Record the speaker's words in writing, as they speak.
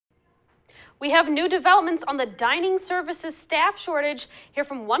We have new developments on the dining services staff shortage. Hear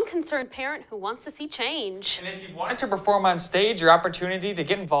from one concerned parent who wants to see change. And if you wanted to perform on stage, your opportunity to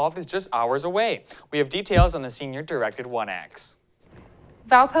get involved is just hours away. We have details on the senior-directed 1X.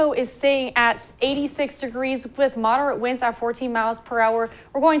 Valpo is staying at 86 degrees with moderate winds at 14 miles per hour.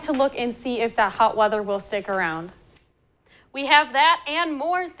 We're going to look and see if that hot weather will stick around. We have that and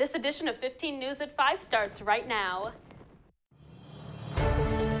more. This edition of 15 News at 5 starts right now.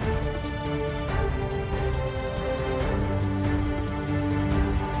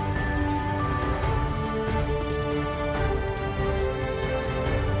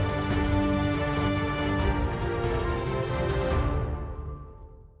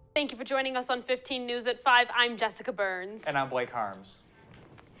 Thank you for joining us on 15 News at 5. I'm Jessica Burns. And I'm Blake Harms.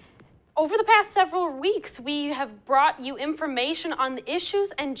 Over the past several weeks, we have brought you information on the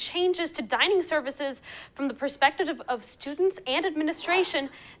issues and changes to dining services from the perspective of students and administration.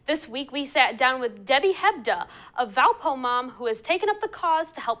 This week, we sat down with Debbie Hebda, a Valpo mom who has taken up the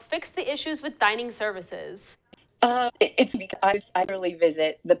cause to help fix the issues with dining services. It's because I really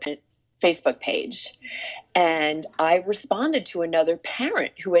visit the Facebook page, and I responded to another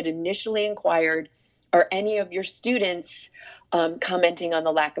parent who had initially inquired, are any of your students commenting on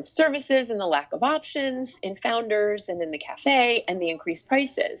the lack of services and the lack of options in Founders and in the cafe and the increased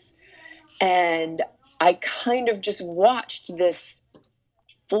prices. And I kind of just watched this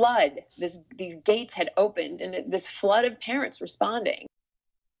flood, these gates had opened, and this flood of parents responding.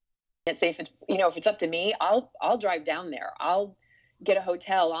 And say if it's up to me, I'll drive down there. I'll get a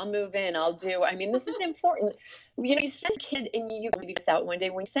hotel. I'll move in. This is important. You send a kid, and you can do this out one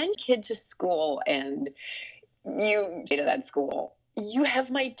day, when you send a kid to school and you say to that school, you have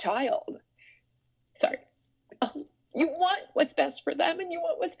my child. Sorry. You want what's best for them, and you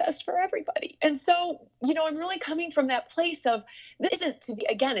want what's best for everybody. And so, I'm really coming from that place of, this isn't to be,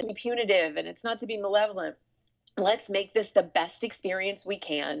 again, it's to be punitive and it's not to be malevolent. Let's make this the best experience we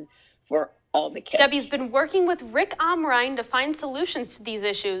can for all the kids. Debbie's been working with Rick Amrine to find solutions to these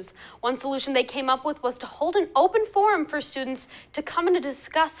issues. One solution they came up with was to hold an open forum for students to come in to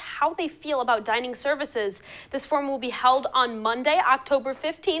discuss how they feel about dining services. This forum will be held on Monday, October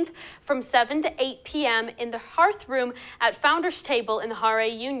 15th from 7 to 8 p.m. in the Hearth Room at Founders Table in the Hare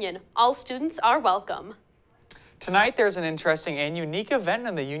Union. All students are welcome. Tonight, there's an interesting and unique event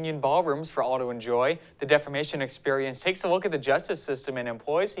in the Union ballrooms for all to enjoy. The Defamation Experience takes a look at the justice system and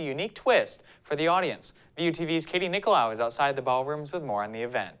employs a unique twist for the audience. VUTV's Katie Nicolau is outside the ballrooms with more on the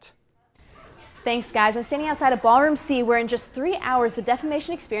event. Thanks, guys. I'm standing outside of Ballroom C, where in just 3 hours, the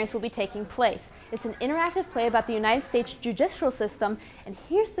Defamation Experience will be taking place. It's an interactive play about the United States judicial system, and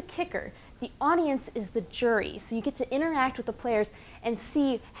here's the kicker. The audience is the jury, so you get to interact with the players and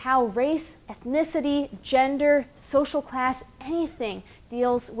see how race, ethnicity, gender, social class, anything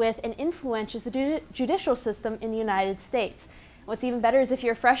deals with and influences the judicial system in the United States. What's even better is if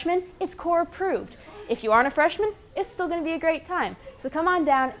you're a freshman, it's core approved. If you aren't a freshman, it's still going to be a great time. So come on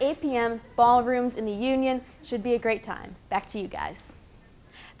down, 8 p.m., ballrooms in the Union. Should be a great time. Back to you guys.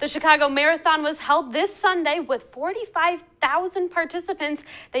 The Chicago Marathon was held this Sunday with 45,000 participants.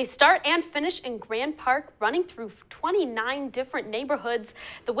 They start and finish in Grand Park, running through 29 different neighborhoods.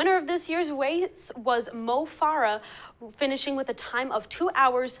 The winner of this year's race was Mo Farah, finishing with a time of 2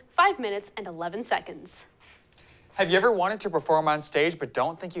 hours, 5 minutes, and 11 seconds. Have you ever wanted to perform on stage but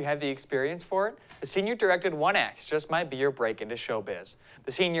don't think you have the experience for it? The senior-directed 1X just might be your break into showbiz.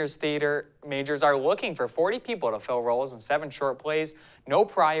 The seniors theater majors are looking for 40 people to fill roles in 7 short plays. No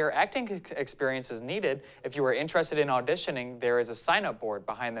prior acting experience is needed. If you are interested in auditioning, there is a sign-up board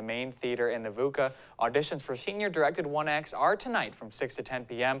behind the main theater in the VUCA. Auditions for senior-directed 1X are tonight from 6 to 10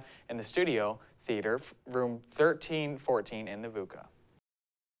 p.m. in the studio theater, room 1314 in the VUCA.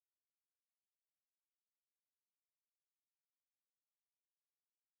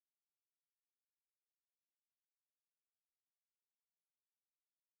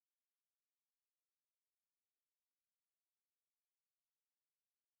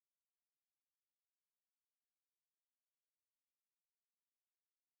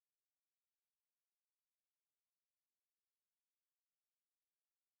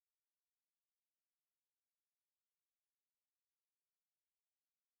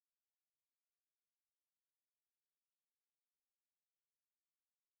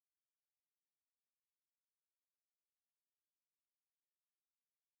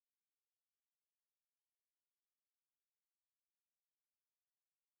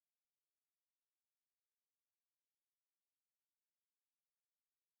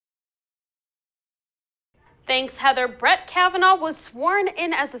 Thanks, Heather. Brett Kavanaugh was sworn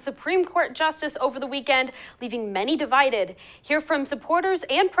in as a Supreme Court justice over the weekend, leaving many divided. Hear from supporters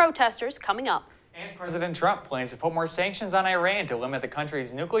and protesters coming up. And President Trump plans to put more sanctions on Iran to limit the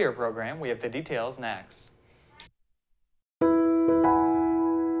country's nuclear program. We have the details next.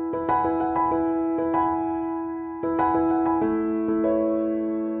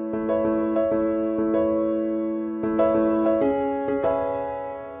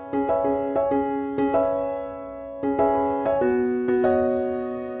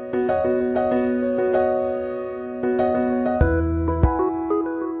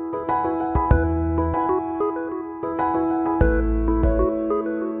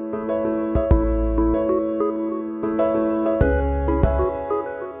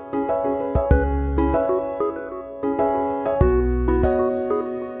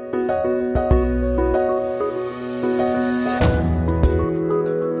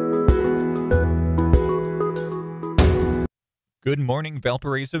 Good morning,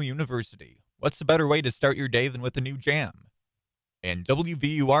 Valparaiso University. What's a better way to start your day than with a new jam? And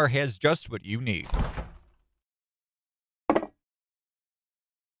WVUR has just what you need.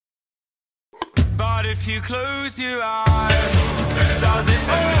 But if you close your eyes, does it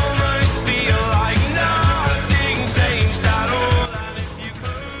almost feel like nothing changed at all? And if you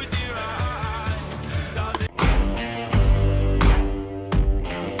close your eyes, does it...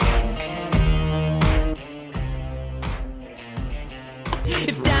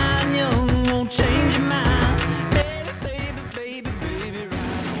 If Daniel won't change your mind, baby,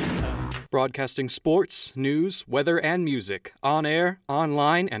 right. Broadcasting sports, news, weather, and music on air,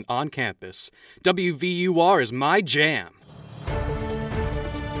 online, and on campus. WVUR is my jam.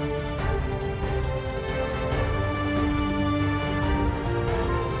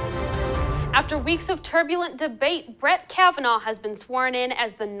 After weeks of turbulent debate, Brett Kavanaugh has been sworn in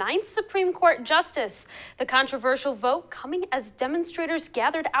as the 9th Supreme Court Justice. The controversial vote coming as demonstrators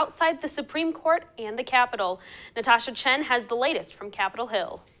gathered outside the Supreme Court and the Capitol. Natasha Chen has the latest from Capitol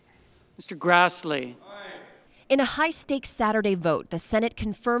Hill. Mr. Grassley. In a high-stakes Saturday vote, the Senate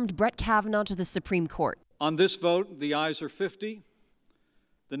confirmed Brett Kavanaugh to the Supreme Court. On this vote, the ayes are 50,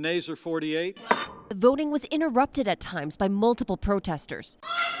 the nays are 48. The voting was interrupted at times by multiple protesters.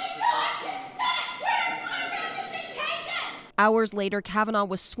 Hours later, Kavanaugh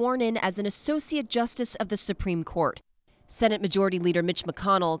was sworn in as an Associate Justice of the Supreme Court. Senate Majority Leader Mitch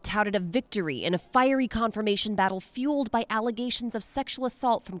McConnell touted a victory in a fiery confirmation battle fueled by allegations of sexual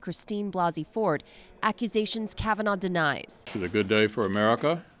assault from Christine Blasey Ford, accusations Kavanaugh denies. It's a good day for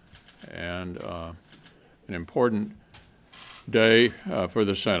America and an important day for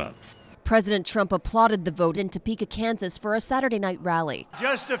the Senate. President Trump applauded the vote in Topeka, Kansas for a Saturday night rally.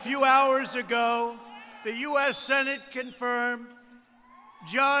 Just a few hours ago, the U.S. Senate confirmed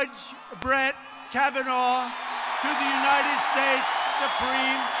Judge Brett Kavanaugh to the United States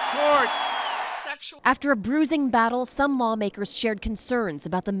Supreme Court. After a bruising battle, some lawmakers shared concerns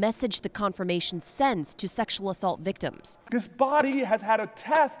about the message the confirmation sends to sexual assault victims. This body has had a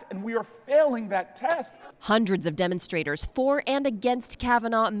test, and we are failing that test. Hundreds of demonstrators for and against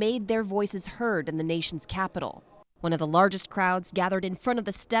Kavanaugh made their voices heard in the nation's capital. One of the largest crowds gathered in front of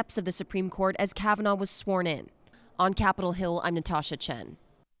the steps of the Supreme Court as Kavanaugh was sworn in. On Capitol Hill, I'm Natasha Chen.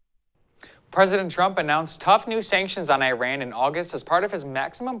 President Trump announced tough new sanctions on Iran in August as part of his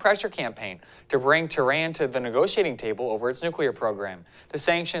maximum pressure campaign to bring Tehran to the negotiating table over its nuclear program. The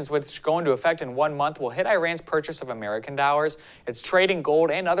sanctions, which go into effect in 1 month, will hit Iran's purchase of American dollars, its trade in gold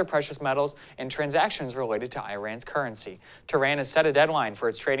and other precious metals, and transactions related to Iran's currency. Tehran has set a deadline for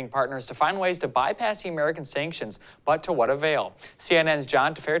its trading partners to find ways to bypass the American sanctions, but to what avail? CNN's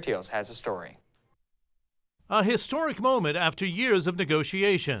John Tefertios has a story. A historic moment after years of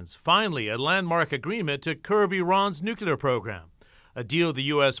negotiations. Finally, a landmark agreement to curb Iran's nuclear program. A deal the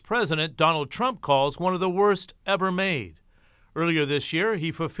U.S. President Donald Trump calls one of the worst ever made. Earlier this year,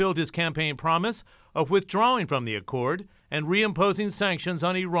 he fulfilled his campaign promise of withdrawing from the accord and reimposing sanctions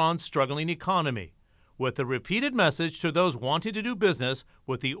on Iran's struggling economy, with a repeated message to those wanting to do business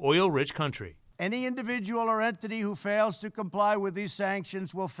with the oil-rich country. Any individual or entity who fails to comply with these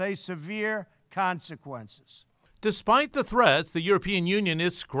sanctions will face severe consequences. Despite the threats, the European Union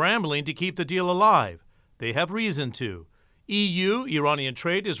is scrambling to keep the deal alive. They have reason to. EU-Iranian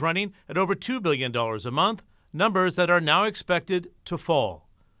trade is running at over $2 billion a month, numbers that are now expected to fall.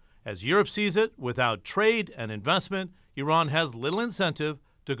 As Europe sees it, without trade and investment, Iran has little incentive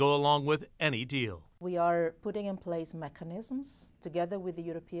to go along with any deal. We are putting in place mechanisms together with the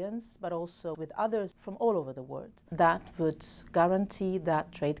Europeans, but also with others from all over the world, that would guarantee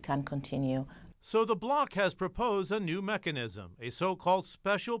that trade can continue. So the bloc has proposed a new mechanism, a so-called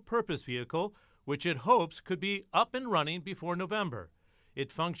special purpose vehicle, which it hopes could be up and running before November.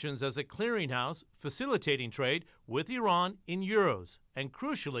 It functions as a clearinghouse facilitating trade with Iran in euros and,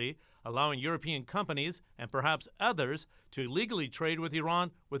 crucially, allowing European companies and perhaps others to legally trade with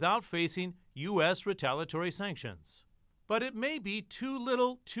Iran without facing U.S. retaliatory sanctions. But it may be too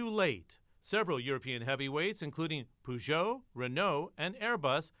little too late. Several European heavyweights, including Peugeot, Renault, and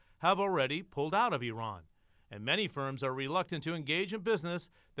Airbus, have already pulled out of Iran. And many firms are reluctant to engage in business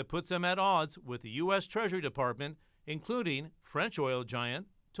that puts them at odds with the U.S. Treasury Department, including French oil giant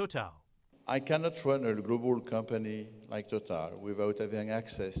Total. I cannot run a global company like Total without having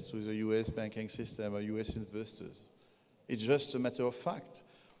access to the U.S. banking system or U.S. investors. It's just a matter of fact.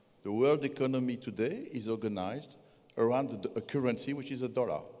 The world economy today is organized around a currency which is a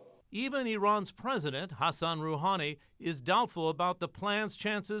dollar. Even Iran's president, Hassan Rouhani, is doubtful about the plan's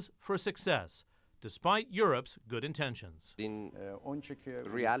chances for success, despite Europe's good intentions. In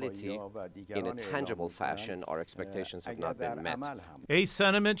reality, in a tangible fashion, our expectations have not been met. A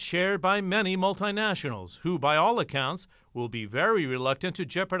sentiment shared by many multinationals who, by all accounts, will be very reluctant to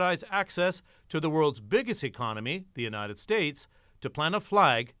jeopardize access to the world's biggest economy, the United States, to plant a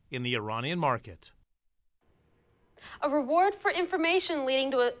flag in the Iranian market. A reward for information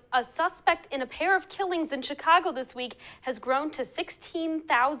leading to a suspect in a pair of killings in Chicago this week has grown to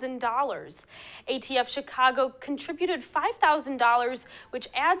 $16,000. ATF Chicago contributed $5,000, which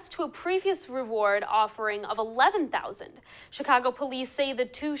adds to a previous reward offering of $11,000. Chicago police say the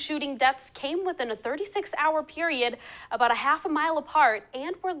two shooting deaths came within a 36-hour period, about a half a mile apart,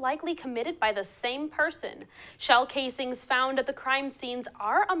 and were likely committed by the same person. Shell casings found at the crime scenes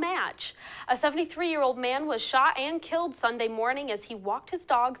are a match. A 73-year-old man was shot and killed Sunday morning as he walked his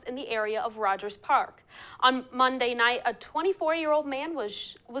dogs in the area of Rogers Park. On Monday night, a 24-year-old man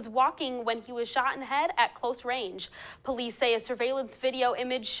was walking when he was shot in the head at close range. Police say a surveillance video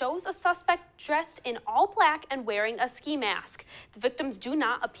image shows a suspect dressed in all black and wearing a ski mask. The victims do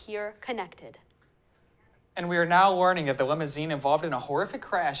not appear connected. And we are now learning that the limousine involved in a horrific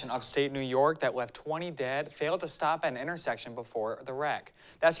crash in upstate New York that left 20 dead failed to stop at an intersection before the wreck.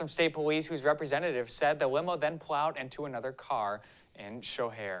 That's from state police, whose representative said the limo then plowed into another car in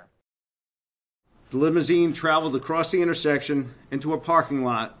Shohair. The limousine traveled across the intersection into a parking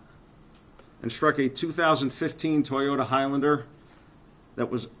lot and struck a 2015 Toyota Highlander that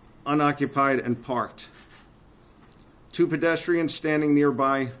was unoccupied and parked. Two pedestrians standing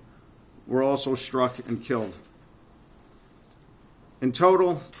nearby were also struck and killed. In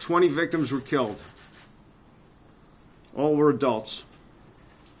total, 20 victims were killed. All were adults.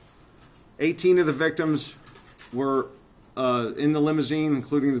 18 of the victims were in the limousine,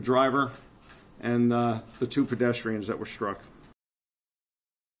 including the driver and the two pedestrians that were struck.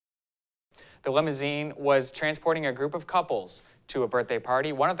 The limousine was transporting a group of couples to a birthday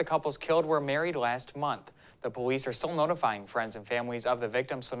party. One of the couples killed were married last month. The police are still notifying friends and families of the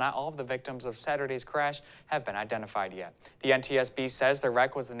victims, so not all of the victims of Saturday's crash have been identified yet. The NTSB says the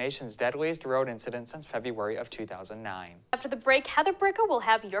wreck was the nation's deadliest road incident since February of 2009. After the break, Heather Bricka will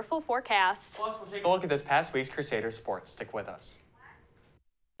have your full forecast. Plus, we'll take a look at this past week's Crusader sports. Stick with us.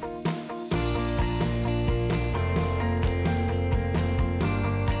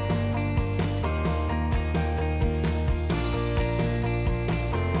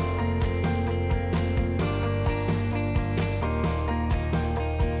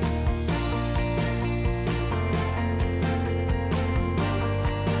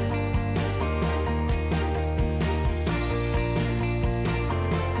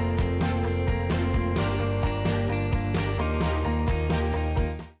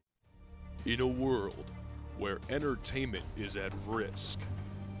 In a world where entertainment is at risk,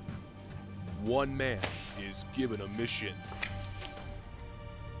 one man is given a mission,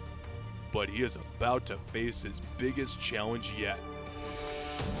 but he is about to face his biggest challenge yet.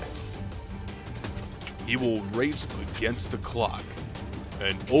 He will race against the clock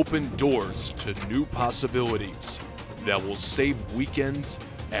and open doors to new possibilities that will save weekends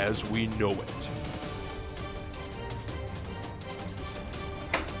as we know it.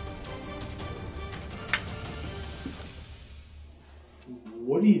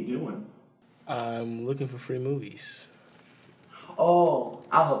 What are you doing? I'm looking for free movies. Oh,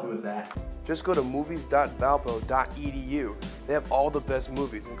 I'll help you with that. Just go to movies.valpo.edu. They have all the best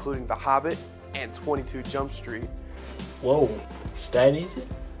movies, including The Hobbit and 22 Jump Street. Whoa, it's that easy?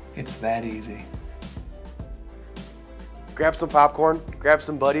 It's that easy. Grab some popcorn, grab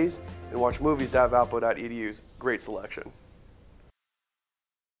some buddies, and watch movies.valpo.edu's great selection.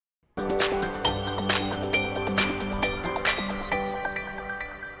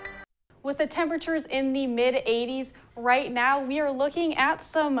 With the temperatures in the mid-80s right now, we are looking at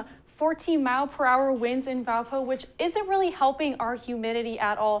some 14-mile-per-hour winds in Valpo, which isn't really helping our humidity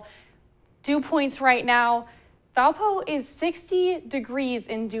at all. Dew points right now, Valpo is 60 degrees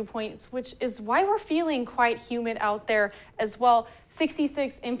in dew points, which is why we're feeling quite humid out there as well.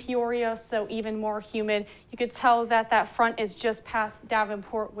 66 in Peoria, so even more humid. You could tell that that front is just past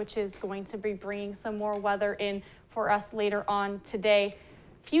Davenport, which is going to be bringing some more weather in for us later on today.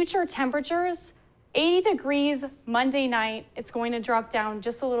 Future temperatures, 80 degrees Monday night. It's going to drop down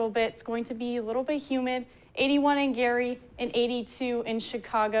just a little bit. It's going to be a little bit humid. 81 in Gary and 82 in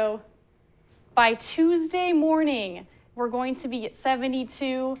Chicago. By Tuesday morning, we're going to be at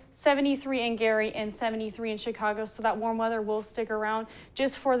 72, 73 in Gary, and 73 in Chicago. So that warm weather will stick around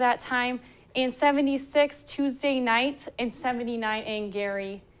just for that time. And 76 Tuesday night and 79 in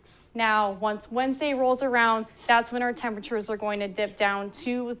Gary. Now, once Wednesday rolls around, that's when our temperatures are going to dip down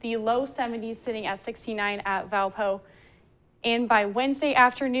to the low 70s, sitting at 69 at Valpo. And by Wednesday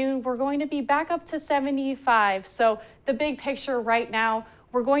afternoon, we're going to be back up to 75. So the big picture right now,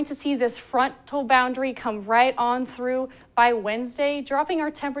 we're going to see this frontal boundary come right on through by Wednesday, dropping our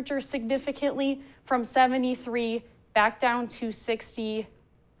temperature significantly from 73 back down to 60,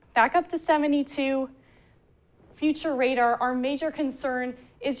 back up to 72. Future radar, our major concern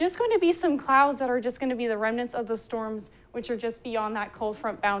is just going to be some clouds that are just going to be the remnants of the storms, which are just beyond that cold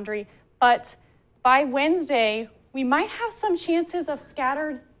front boundary. But by Wednesday, we might have some chances of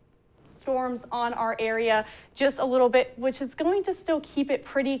scattered storms on our area just a little bit, which is going to still keep it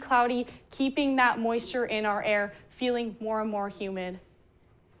pretty cloudy, keeping that moisture in our air, feeling more and more humid.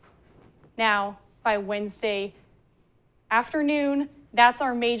 Now, by Wednesday afternoon, that's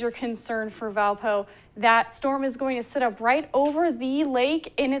our major concern for Valpo. That storm is going to sit up right over the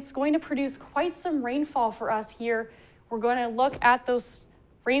lake, and it's going to produce quite some rainfall for us here. We're going to look at those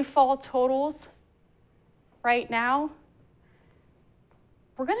rainfall totals right now.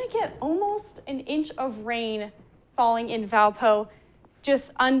 We're going to get almost an inch of rain falling in Valpo,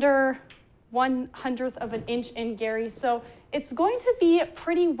 just under 1/100th of an inch in Gary. So it's going to be a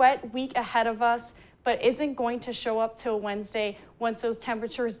pretty wet week ahead of us, but isn't going to show up till Wednesday once those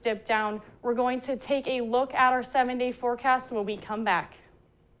temperatures dip down. We're going to take a look at our 7-day forecast when we come back.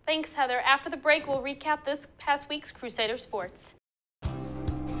 Thanks, Heather. After the break, we'll recap this past week's Crusader sports.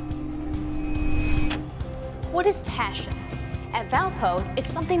 What is passion? At Valpo, it's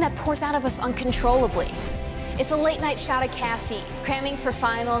something that pours out of us uncontrollably. It's a late-night shot of caffeine, cramming for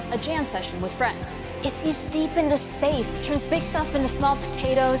finals, a jam session with friends. It sees deep into space, turns big stuff into small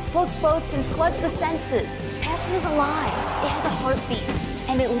potatoes, floats boats, and floods the senses. Passion is alive. It has a heartbeat,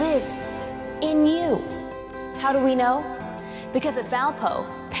 and it lives in you. How do we know? Because at Valpo,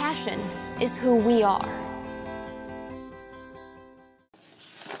 passion is who we are.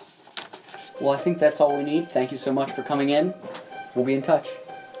 Well, I think that's all we need. Thank you so much for coming in. We'll be in touch.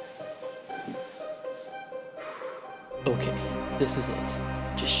 Okay, this is it.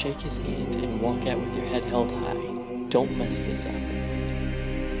 Just shake his hand and walk out with your head held high. Don't mess this up.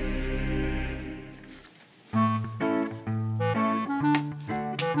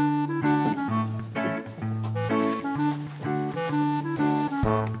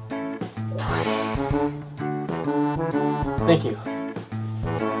 Thank you.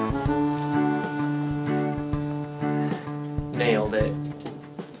 Nailed it.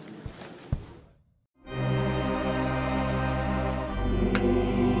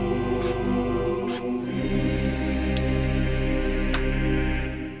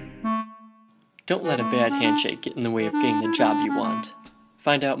 Don't let a bad handshake get in the way of getting the job you want.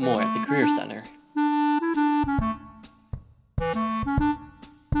 Find out more at the Career Center.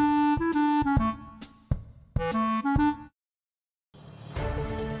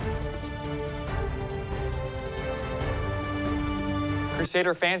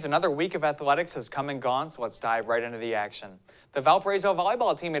 Crusader fans, another week of athletics has come and gone, so let's dive right into the action. The Valparaiso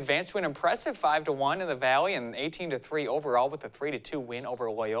volleyball team advanced to an impressive 5-1 in the Valley and 18-3 overall with a 3-2 win over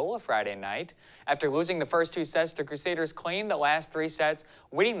Loyola Friday night. After losing the first 2 sets, the Crusaders claimed the last 3 sets,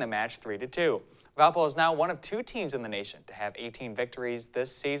 winning the match 3-2. Valpo is now one of 2 teams in the nation to have 18 victories this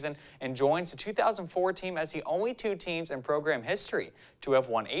season and joins the 2004 team as the only 2 teams in program history to have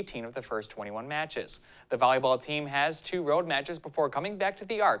won 18 of the first 21 matches. The volleyball team has 2 road matches before coming back to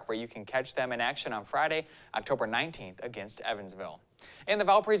the Arc, where you can catch them in action on Friday, October 19th against Evansville. And the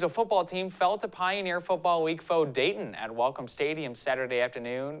Valparaiso football team fell to Pioneer Football League foe Dayton at Welcome Stadium Saturday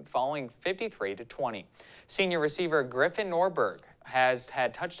afternoon, falling 53-20. Senior receiver Griffin Norberg has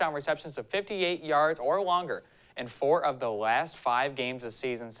had touchdown receptions of 58 yards or longer in 4 of the last 5 games this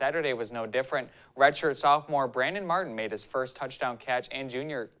season. Saturday was no different. Redshirt sophomore Brandon Martin made his first touchdown catch, and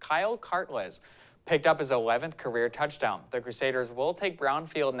junior Kyle Cartles picked up his 11th career touchdown. The Crusaders will take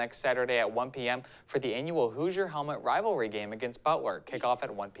Brownfield next Saturday at 1 p.m. for the annual Hoosier Helmet rivalry game against Butler. Kickoff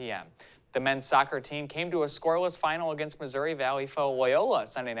at 1 p.m. The men's soccer team came to a scoreless final against Missouri Valley foe Loyola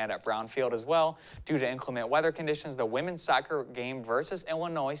Sunday night at Brownfield as well. Due to inclement weather conditions, the women's soccer game versus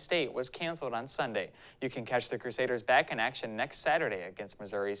Illinois State was canceled on Sunday. You can catch the Crusaders back in action next Saturday against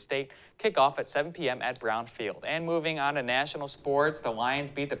Missouri State. Kickoff at 7 p.m. at Brownfield. And moving on to national sports, the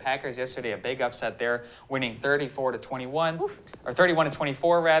Lions beat the Packers yesterday, a big upset there, winning 34-21, or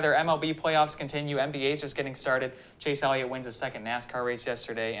 31-24 rather. MLB playoffs continue. NBA is just getting started. Chase Elliott wins his second NASCAR race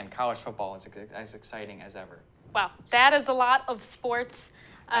yesterday, and college football is as exciting as ever. Wow, that is a lot of sports,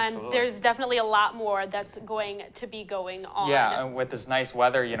 and Absolutely. there's definitely a lot more that's going to be going on. Yeah, and with this nice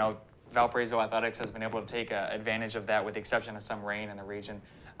weather, you know, Valparaiso Athletics has been able to take advantage of that with the exception of some rain in the region.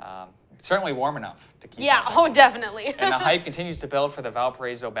 Certainly warm enough to keep Yeah, oh, definitely. And the hype continues to build for the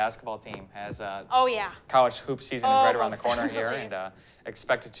Valparaiso basketball team as oh, yeah. college hoop season is right around the most corner here, definitely. and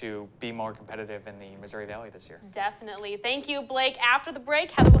expected to be more competitive in the Missouri Valley this year. Definitely. Thank you, Blake. After the break,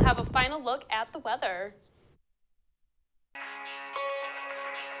 Heather will have a final look at the weather.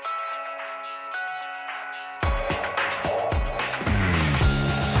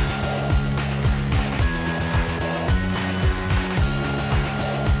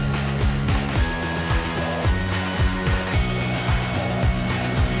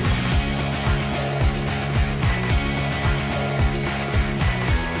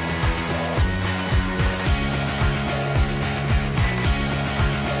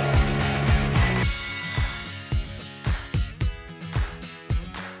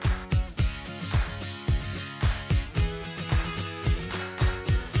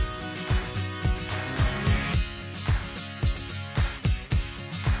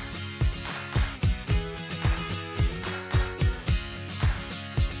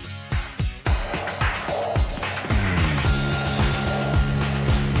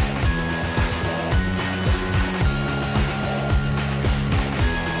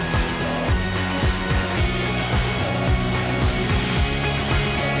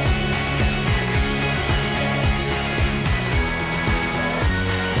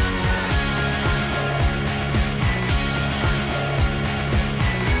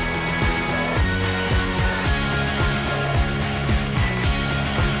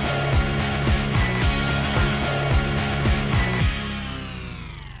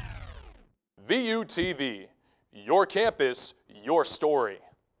 VUTV, your campus, your story.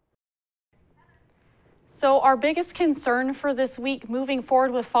 So our biggest concern for this week moving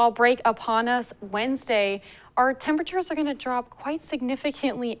forward with fall break upon us Wednesday, our temperatures are going to drop quite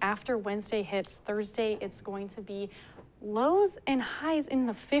significantly after Wednesday hits. Thursday, it's going to be lows and highs in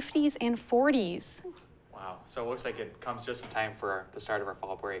the 50s and 40s. Wow, so it looks like it comes just in time for the start of our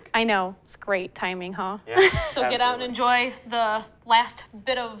fall break. I know, it's great timing, huh? Yeah, So get out and enjoy the last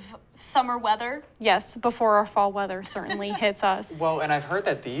bit of summer weather. Yes, before our fall weather certainly hits us. Well, and I've heard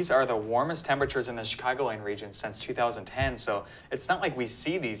that these are the warmest temperatures in the Chicagoland region since 2010, so it's not like we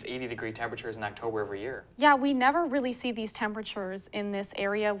see these 80-degree temperatures in October every year. Yeah, we never really see these temperatures in this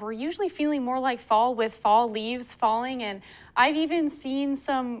area. We're usually feeling more like fall with fall leaves falling, and I've even seen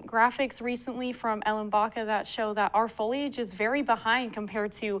some graphics recently from Ellen Baca that show that our foliage is very behind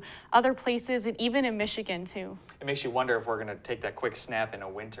compared to other places and even in Michigan too. It makes you wonder if we're going to take that quick snap in a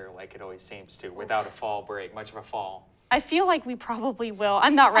winter like it always seems to, without a fall break, much of a fall. I feel like we probably will.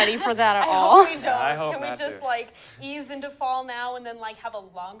 I'm not ready for that at I all. hope we don't. Yeah, I hope Can we not just to. like ease into fall now and then like have a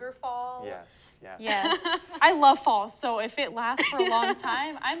longer fall? Yes, yes. Yes. I love fall, so if it lasts for a long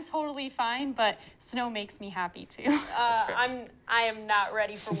time, I'm totally fine, but snow makes me happy too. I am not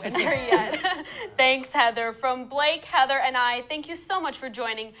ready for winter yet. Thanks, Heather. From Blake, Heather, and I, thank you so much for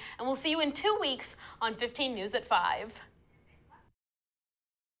joining, and we'll see you in 2 weeks on 15 News at 5.